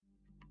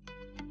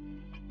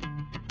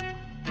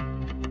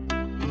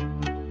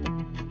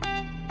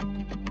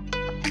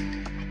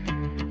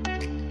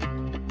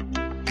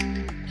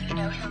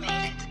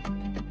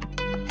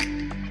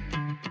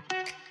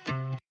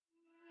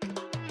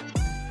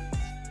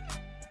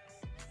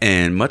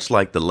And much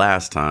like the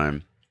last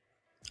time,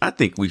 I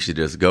think we should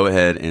just go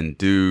ahead and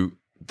do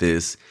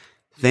this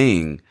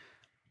thing.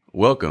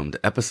 Welcome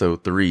to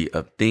episode 3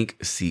 of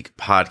Think Seek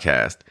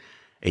Podcast,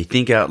 a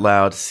think out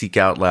loud, seek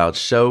out loud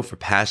show for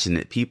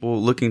passionate people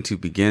looking to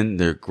begin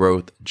their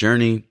growth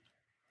journey,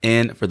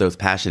 and for those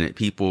passionate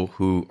people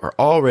who are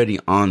already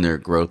on their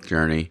growth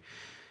journey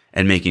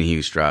and making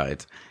huge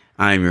strides.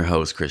 I am your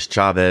host, Chris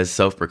Chavez,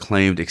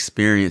 self-proclaimed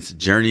experienced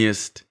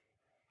journeyist,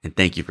 and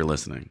thank you for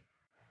listening.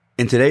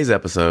 In today's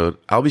episode,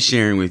 I'll be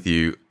sharing with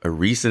you a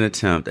recent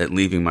attempt at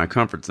leaving my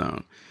comfort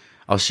zone.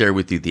 I'll share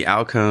with you the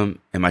outcome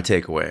and my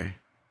takeaway.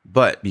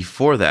 But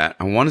before that,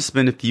 I want to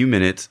spend a few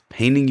minutes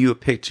painting you a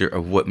picture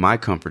of what my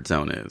comfort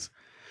zone is.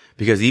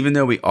 Because even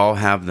though we all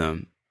have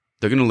them,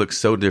 they're going to look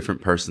so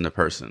different person to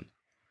person.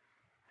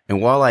 And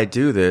while I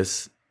do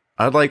this,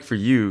 I'd like for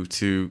you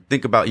to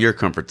think about your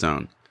comfort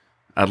zone.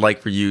 I'd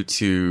like for you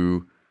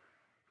to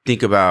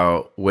think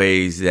about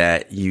ways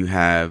that you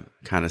have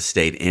kind of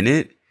stayed in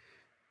it,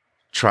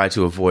 try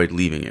to avoid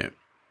leaving it.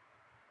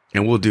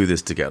 And we'll do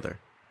this together.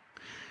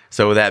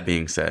 So with that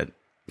being said,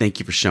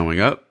 thank you for showing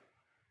up,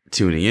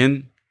 tuning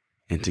in,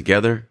 and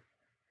together,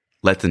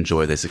 let's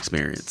enjoy this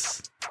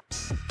experience.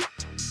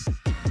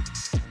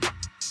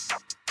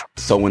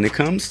 So when it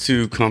comes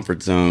to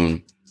comfort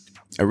zone,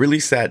 I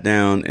really sat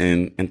down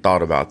and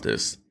thought about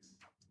this.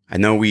 I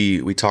know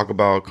we talk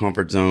about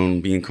comfort zone,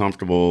 being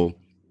comfortable.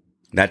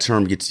 That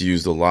term gets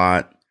used a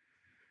lot.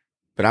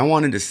 But I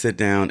wanted to sit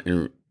down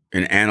and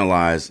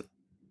analyze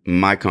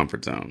my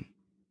comfort zone,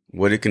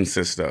 what it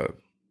consists of.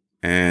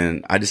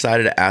 And I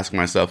decided to ask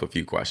myself a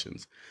few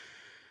questions.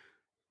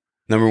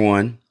 Number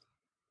one,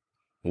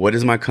 what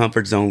does my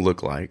comfort zone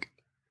look like?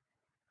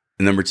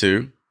 And number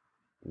two,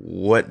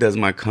 what does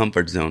my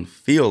comfort zone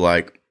feel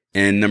like?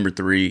 And number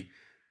three,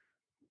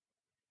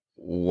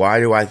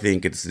 why do I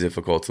think it's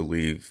difficult to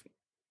leave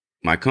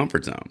my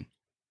comfort zone?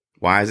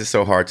 Why is it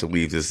so hard to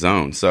leave this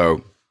zone?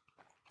 So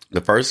the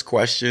first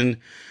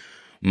question,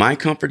 my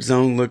comfort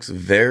zone looks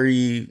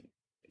very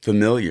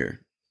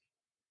familiar,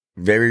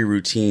 very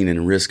routine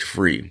and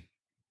risk-free.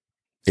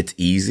 It's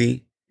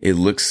easy. It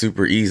looks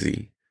super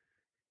easy.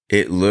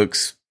 It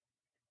looks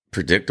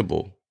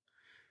predictable.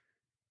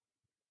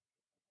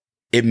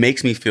 It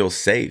makes me feel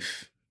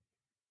safe.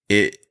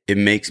 It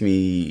makes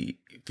me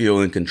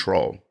feel in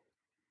control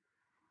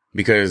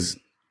because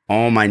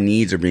all my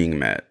needs are being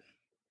met.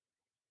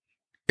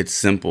 It's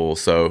simple,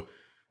 so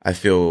I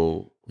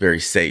feel very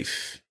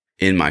safe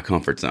in my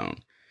comfort zone.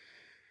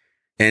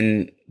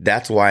 And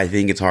that's why I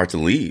think it's hard to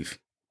leave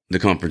the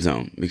comfort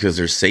zone, because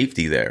there's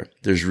safety there.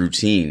 There's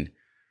routine.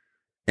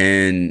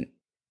 And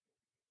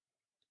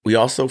we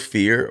also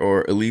fear,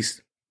 or at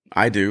least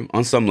I do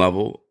on some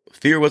level,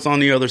 fear what's on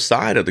the other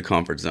side of the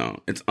comfort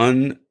zone. It's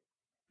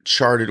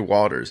uncharted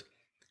waters,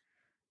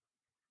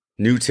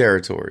 new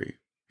territory,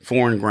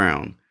 foreign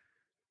ground.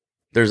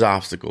 There's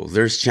obstacles,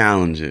 there's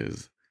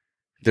challenges,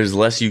 there's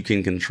less you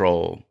can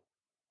control.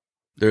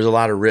 There's a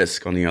lot of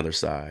risk on the other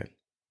side.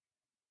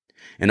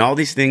 And all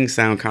these things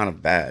sound kind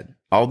of bad.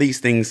 All these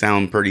things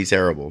sound pretty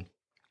terrible.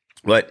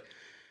 But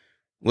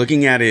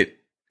looking at it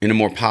in a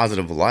more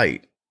positive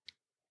light,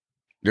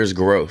 there's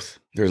growth.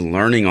 There's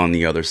learning on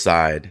the other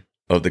side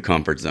of the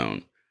comfort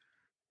zone.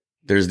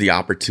 There's the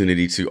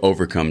opportunity to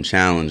overcome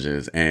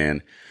challenges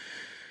and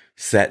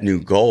set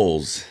new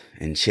goals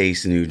and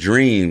chase new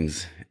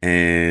dreams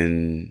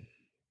and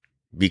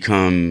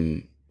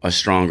become a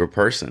stronger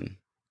person.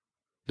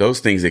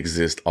 Those things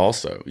exist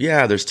also.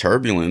 Yeah, there's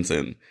turbulence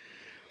and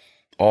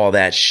all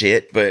that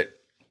shit, but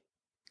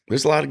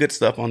there's a lot of good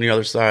stuff on the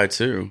other side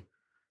too.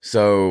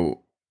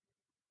 So,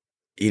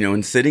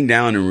 in sitting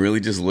down and really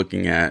just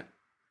looking at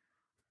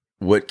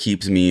what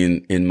keeps me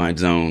in my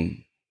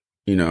zone,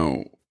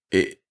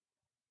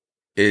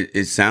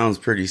 it sounds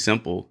pretty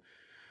simple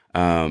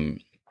in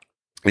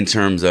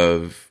terms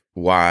of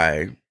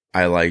why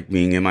I like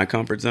being in my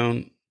comfort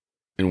zone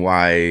and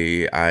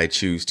why I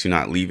choose to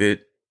not leave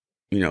it,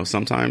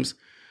 sometimes.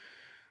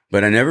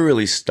 But I never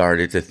really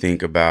started to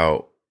think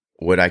about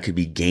what I could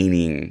be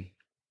gaining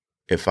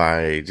if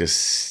I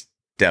just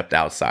stepped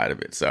outside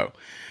of it. So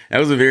that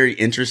was a very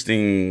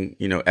interesting,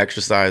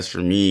 exercise for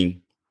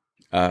me.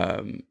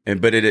 But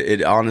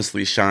it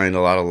honestly shined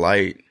a lot of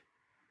light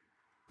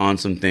on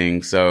some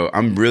things. So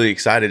I'm really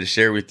excited to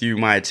share with you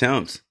my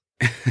attempts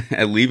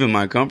at leaving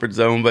my comfort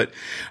zone. But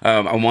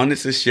I wanted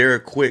to share a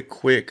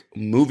quick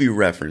movie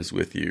reference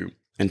with you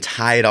and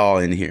tie it all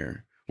in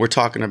here. We're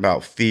talking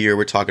about fear.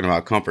 We're talking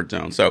about comfort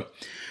zone. So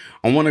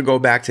I want to go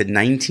back to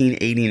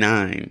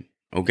 1989.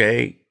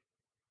 Okay.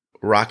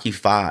 Rocky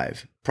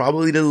V,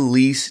 probably the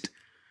least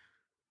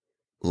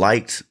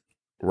liked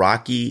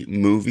Rocky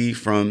movie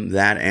from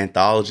that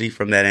anthology,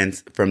 from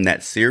that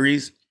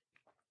series.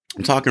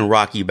 I'm talking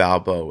Rocky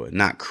Balboa,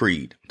 not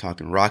Creed. I'm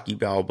talking Rocky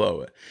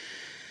Balboa.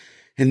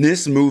 In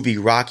this movie,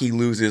 Rocky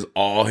loses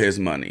all his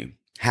money,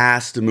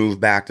 has to move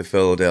back to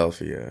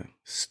Philadelphia,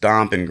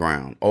 stomping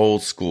ground,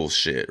 old school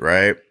shit,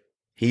 right?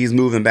 He's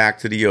moving back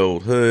to the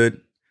old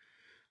hood.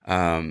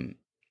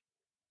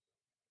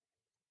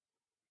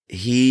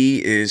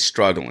 He is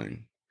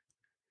struggling.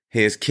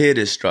 His kid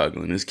is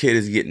struggling. His kid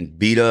is getting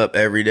beat up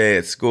every day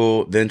at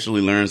school, eventually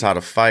learns how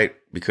to fight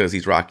because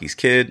he's Rocky's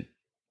kid,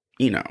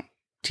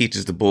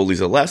 teaches the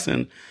bullies a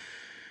lesson.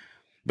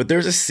 But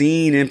there's a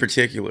scene in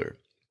particular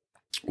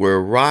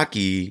where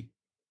Rocky,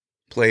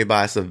 played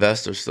by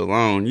Sylvester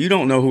Stallone, you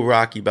don't know who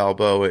Rocky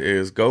Balboa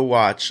is, go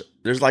watch.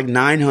 There's like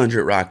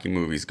 900 Rocky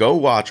movies. Go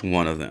watch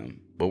one of them.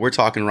 But we're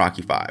talking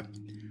Rocky 5.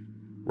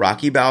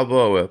 Rocky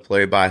Balboa,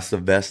 played by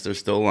Sylvester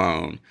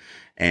Stallone,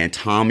 and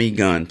Tommy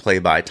Gunn,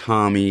 played by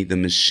Tommy the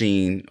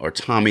Machine or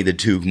Tommy the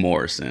Duke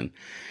Morrison.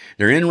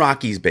 They're in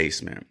Rocky's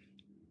basement.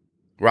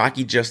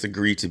 Rocky just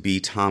agreed to be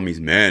Tommy's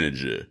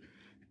manager.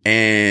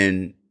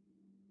 And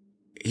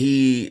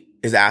he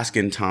is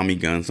asking Tommy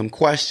Gunn some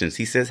questions.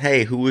 He says,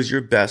 hey, who was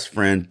your best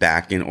friend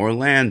back in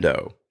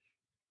Orlando?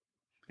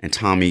 And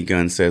Tommy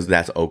Gunn says,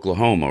 that's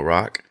Oklahoma,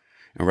 Rock.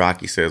 And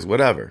Rocky says,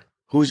 whatever.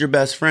 Who's your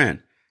best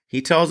friend?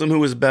 He tells him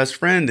who his best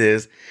friend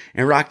is.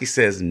 And Rocky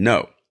says,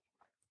 no.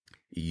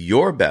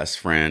 Your best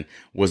friend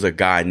was a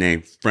guy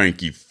named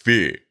Frankie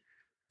Fear.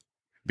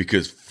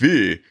 Because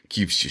fear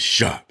keeps you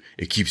sharp.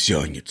 It keeps you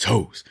on your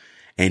toes.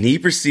 And he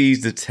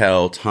proceeds to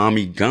tell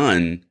Tommy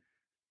Gunn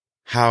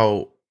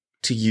how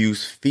to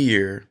use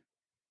fear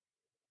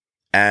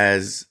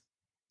as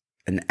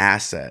an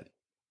asset.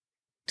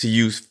 To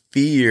use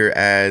fear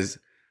as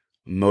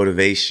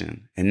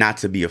motivation. And not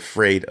to be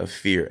afraid of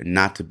fear. And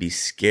not to be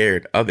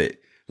scared of it.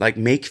 Like,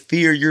 make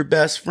fear your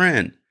best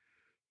friend.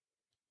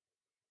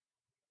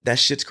 That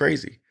shit's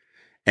crazy.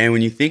 And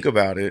when you think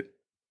about it,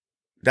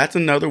 that's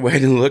another way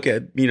to look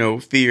at,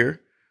 fear.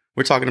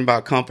 We're talking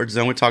about comfort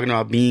zone. We're talking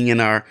about being in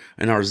our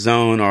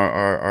zone,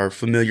 our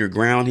familiar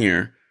ground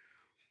here.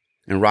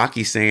 And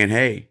Rocky's saying,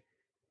 hey,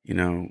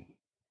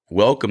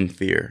 welcome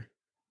fear.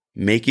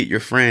 Make it your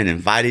friend.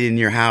 Invite it in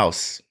your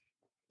house.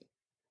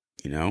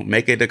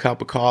 Make it a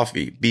cup of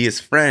coffee. Be his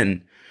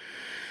friend.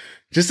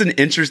 Just an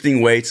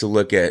interesting way to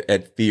look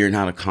at fear and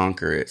how to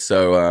conquer it.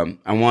 So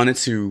I wanted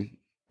to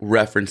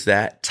reference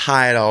that,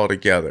 tie it all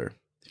together.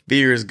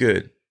 Fear is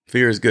good.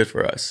 Fear is good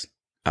for us.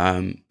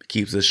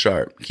 Keeps us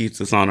sharp,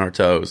 keeps us on our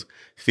toes.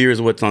 Fear is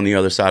what's on the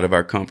other side of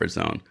our comfort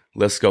zone.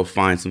 Let's go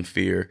find some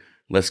fear.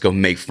 Let's go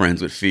make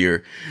friends with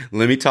fear.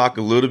 Let me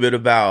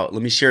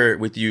share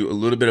with you a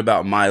little bit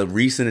about my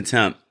recent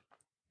attempt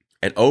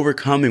at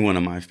overcoming one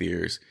of my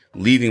fears,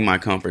 leaving my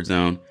comfort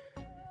zone,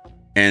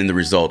 and the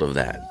result of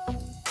that.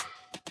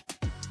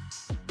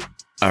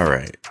 All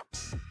right.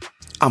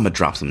 I'm going to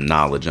drop some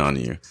knowledge on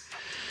you.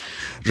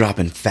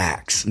 Dropping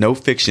facts. No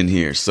fiction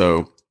here.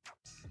 So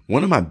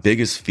one of my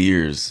biggest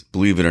fears,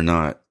 believe it or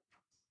not,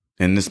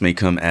 and this may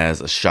come as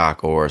a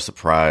shock or a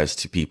surprise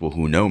to people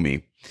who know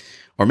me,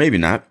 or maybe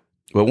not,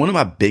 but one of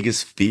my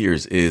biggest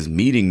fears is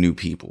meeting new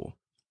people.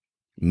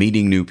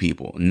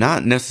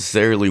 Not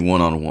necessarily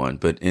one-on-one,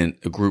 but in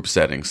a group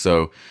setting.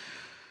 So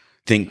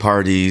think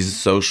parties,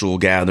 social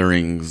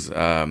gatherings,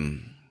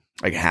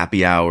 like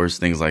happy hours,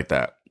 things like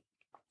that.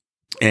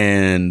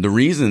 And the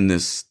reason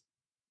this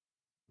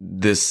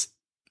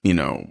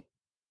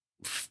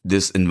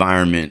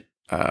environment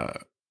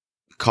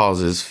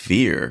causes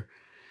fear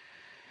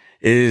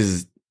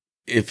is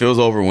it feels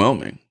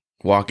overwhelming.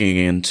 Walking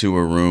into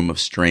a room of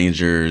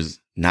strangers,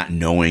 not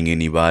knowing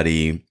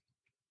anybody,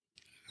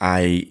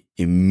 I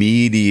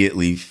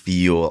immediately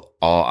feel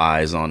all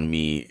eyes on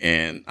me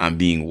and I'm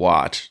being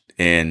watched,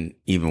 and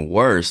even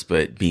worse,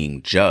 but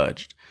being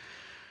judged.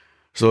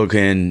 So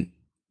again,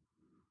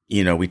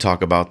 we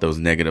talk about those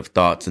negative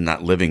thoughts and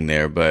not living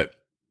there, but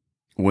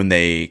when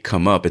they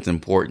come up, it's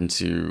important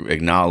to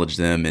acknowledge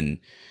them and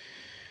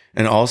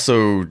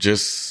also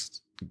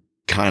just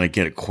kind of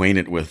get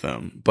acquainted with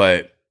them.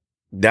 But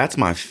that's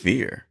my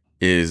fear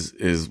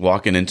is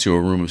walking into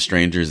a room of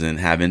strangers and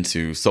having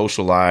to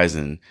socialize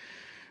and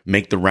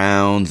make the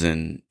rounds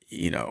and,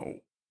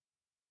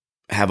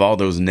 have all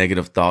those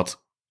negative thoughts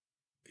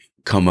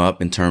come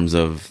up in terms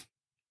of,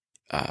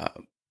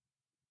 am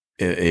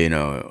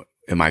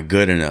I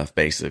good enough,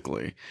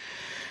 basically?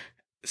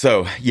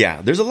 So,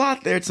 yeah, there's a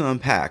lot there to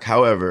unpack.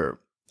 However,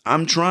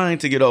 I'm trying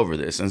to get over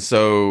this. And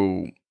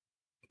so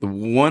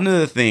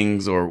one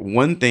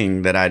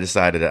thing that I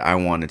decided that I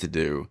wanted to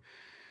do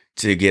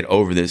to get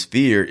over this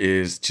fear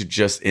is to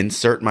just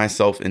insert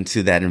myself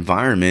into that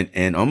environment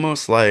and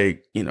almost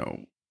like,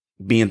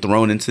 being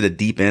thrown into the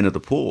deep end of the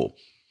pool.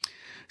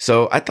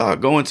 So I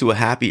thought going to a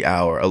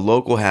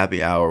local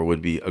happy hour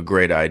would be a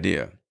great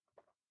idea.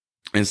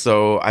 And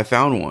so I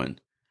found one.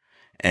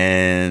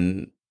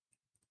 And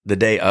the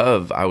day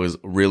of, I was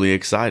really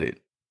excited.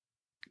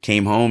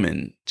 Came home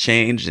and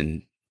changed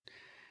and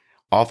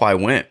off I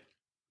went.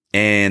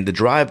 And the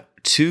drive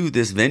to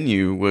this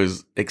venue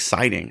was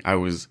exciting. I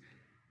was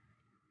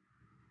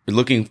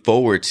looking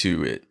forward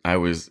to it. I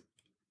was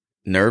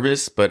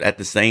nervous, but at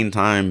the same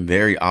time,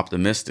 very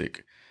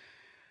optimistic.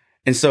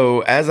 And so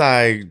as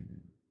I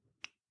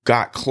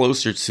got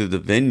closer to the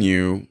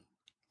venue,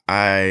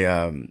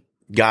 I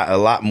got a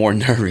lot more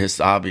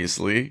nervous,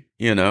 obviously.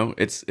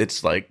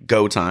 It's like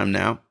go time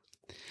now.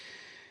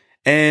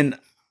 And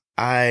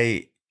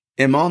I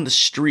am on the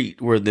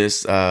street where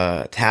this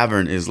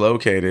tavern is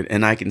located,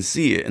 and I can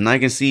see it. And I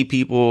can see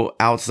people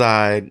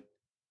outside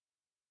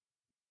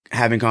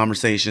having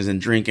conversations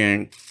and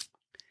drinking,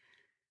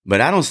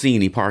 but I don't see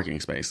any parking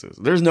spaces.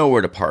 There's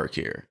nowhere to park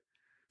here.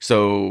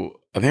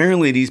 So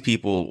apparently these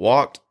people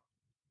walked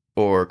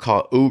or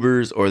caught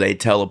Ubers or they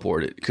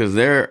teleported because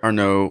there are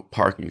no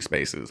parking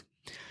spaces.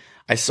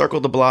 I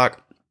circled the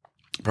block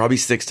probably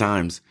 6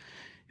 times.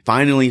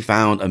 Finally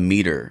found a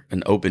meter,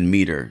 an open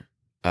meter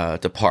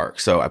to park.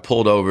 So I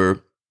pulled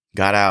over,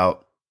 got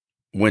out,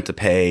 went to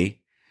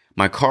pay.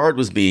 My card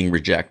was being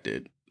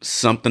rejected.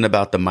 Something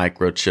about the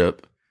microchip.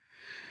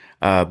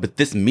 But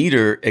this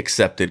meter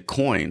accepted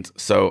coins.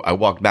 So I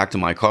walked back to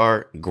my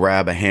car,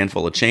 grabbed a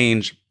handful of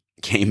change,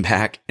 came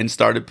back and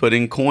started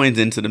putting coins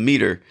into the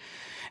meter.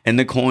 And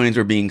the coins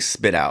were being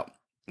spit out.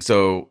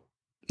 So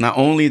not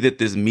only did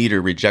this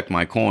meter reject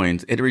my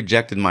coins, it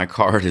rejected my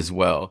card as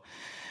well.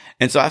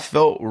 And so I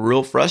felt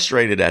real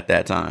frustrated at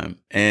that time.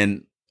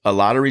 And a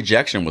lot of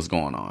rejection was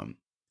going on.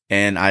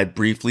 And I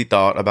briefly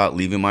thought about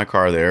leaving my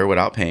car there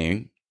without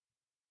paying.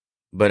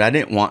 But I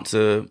didn't want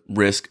to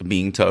risk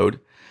being towed.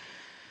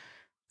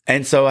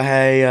 And so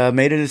I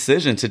made a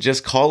decision to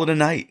just call it a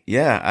night.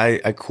 Yeah,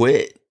 I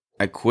quit.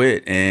 I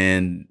quit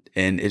and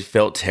it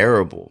felt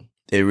terrible.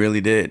 It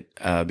really did,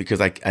 because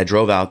I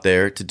drove out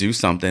there to do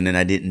something and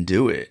I didn't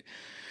do it.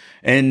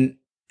 And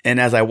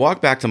as I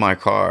walked back to my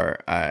car,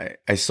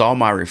 I saw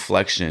my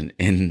reflection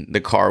in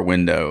the car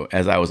window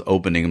as I was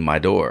opening my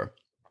door.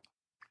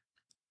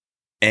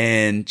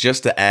 And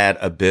just to add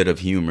a bit of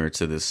humor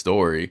to this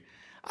story,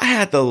 I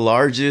had the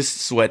largest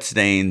sweat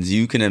stains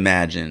you can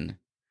imagine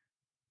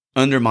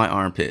under my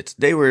armpits.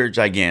 They were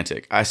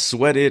gigantic. I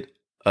sweated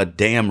a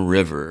damn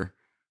river.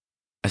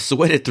 I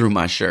sweated through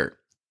my shirt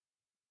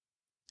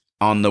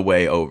on the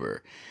way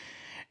over.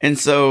 And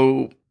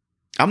so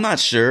I'm not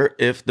sure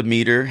if the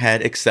meter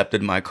had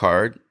accepted my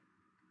card,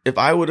 if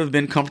I would have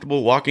been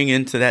comfortable walking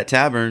into that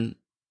tavern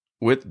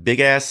with big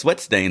ass sweat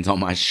stains on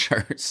my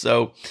shirt.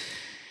 So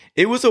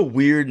it was a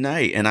weird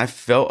night and I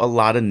felt a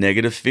lot of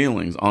negative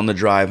feelings on the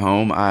drive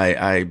home.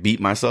 I beat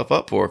myself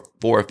up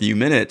for a few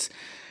minutes.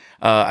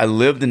 I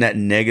lived in that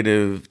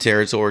negative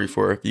territory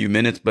for a few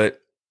minutes, or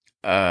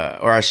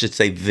I should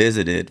say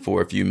visited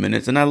for a few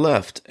minutes, and I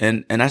left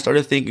and I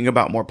started thinking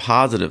about more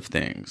positive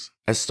things.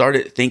 I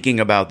started thinking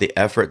about the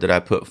effort that I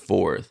put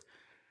forth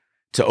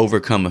to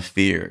overcome a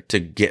fear, to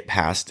get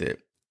past it,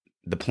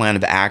 the plan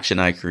of action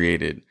I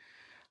created,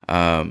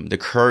 the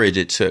courage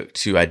it took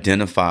to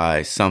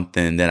identify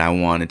something that I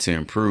wanted to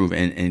improve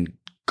and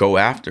go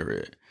after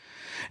it.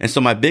 And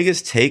so my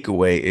biggest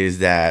takeaway is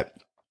that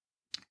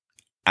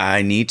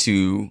I need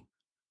to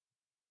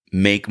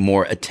make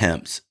more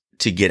attempts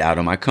to get out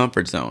of my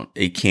comfort zone.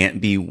 It can't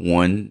be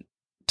one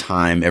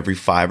time every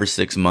 5 or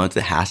 6 months.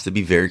 It has to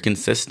be very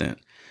consistent.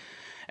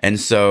 And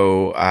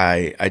so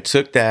I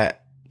took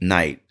that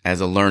night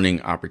as a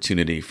learning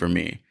opportunity for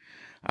me.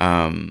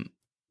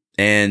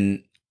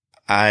 And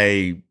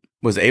I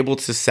was able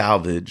to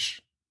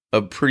salvage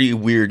a pretty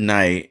weird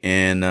night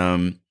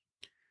and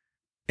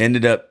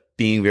ended up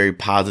being very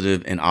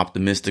positive and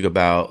optimistic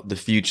about the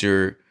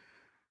future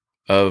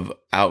of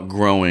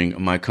outgrowing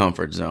my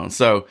comfort zone.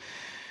 So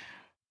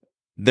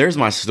there's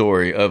my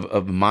story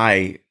of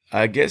my,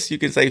 I guess you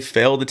could say,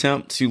 failed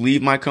attempt to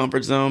leave my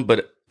comfort zone,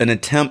 but an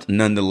attempt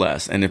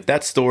nonetheless. And if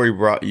that story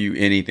brought you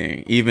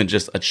anything, even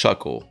just a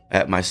chuckle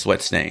at my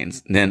sweat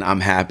stains, then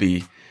I'm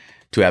happy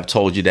to have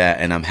told you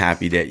that. And I'm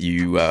happy that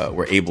you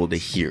were able to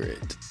hear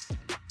it.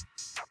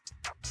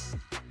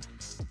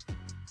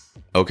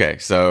 Okay,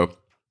 so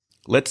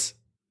let's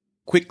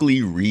quickly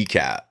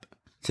recap.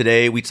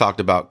 Today, we talked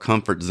about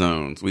comfort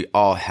zones. We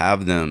all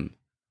have them.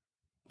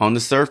 On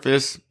the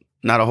surface,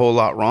 not a whole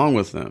lot wrong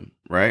with them,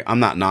 right? I'm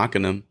not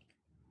knocking them,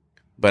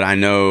 but I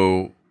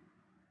know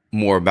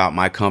more about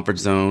my comfort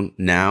zone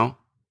now.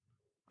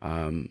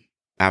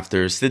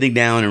 After sitting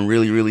down and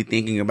really, really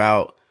thinking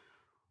about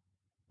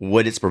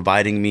what it's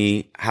providing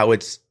me, how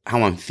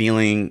I'm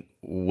feeling,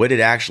 what it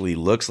actually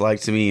looks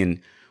like to me,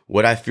 and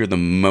what I fear the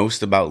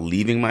most about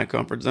leaving my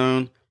comfort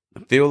zone, I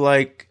feel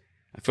like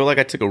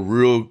I took a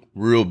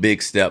real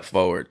big step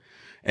forward.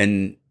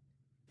 And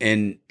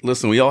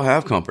listen, we all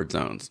have comfort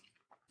zones.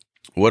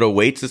 What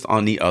awaits us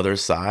on the other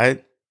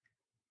side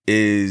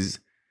is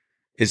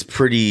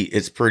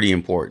pretty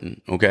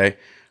important. Okay.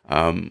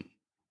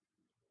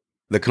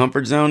 The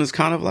comfort zone is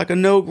kind of like a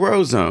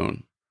no-grow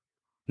zone.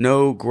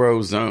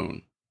 No-grow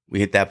zone. We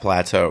hit that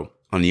plateau.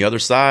 On the other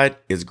side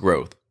is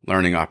growth,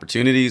 learning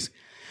opportunities,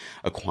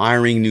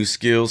 acquiring new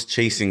skills,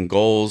 chasing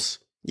goals.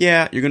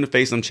 Yeah, you're going to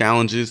face some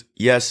challenges.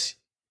 Yes,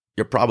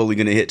 you're probably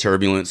going to hit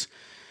turbulence,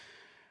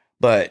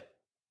 but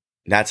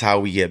that's how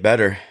we get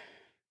better.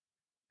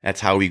 That's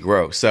how we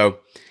grow. So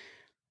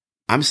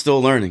I'm still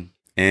learning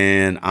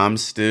and I'm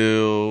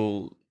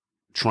still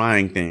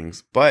trying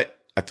things, but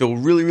I feel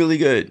really, really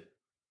good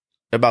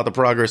about the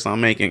progress I'm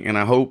making. And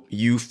I hope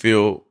you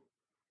feel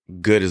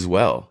good as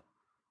well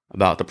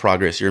about the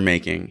progress you're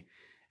making.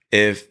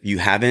 If you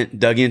haven't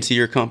dug into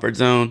your comfort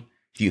zone,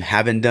 If you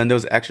haven't done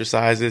those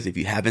exercises, if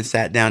you haven't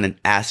sat down and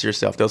asked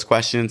yourself those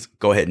questions,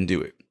 go ahead and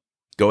do it.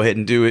 Go ahead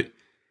and do it.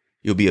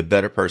 You'll be a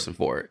better person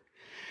for it.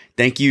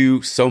 Thank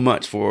you so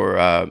much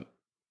for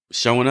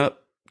showing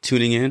up,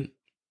 tuning in.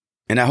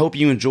 And I hope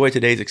you enjoyed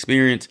today's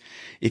experience.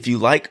 If you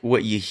like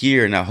what you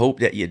hear, and I hope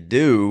that you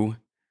do,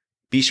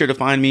 be sure to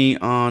find me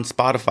on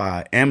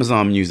Spotify,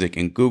 Amazon Music,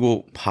 and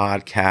Google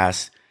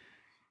Podcasts.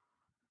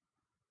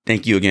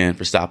 Thank you again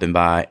for stopping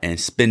by and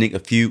spending a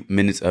few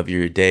minutes of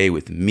your day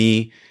with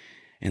me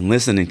and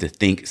listening to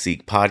Think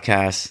Seek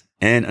Podcasts.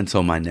 And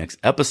until my next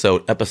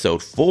episode,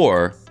 episode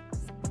 4,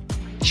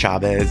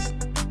 Chavez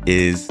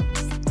is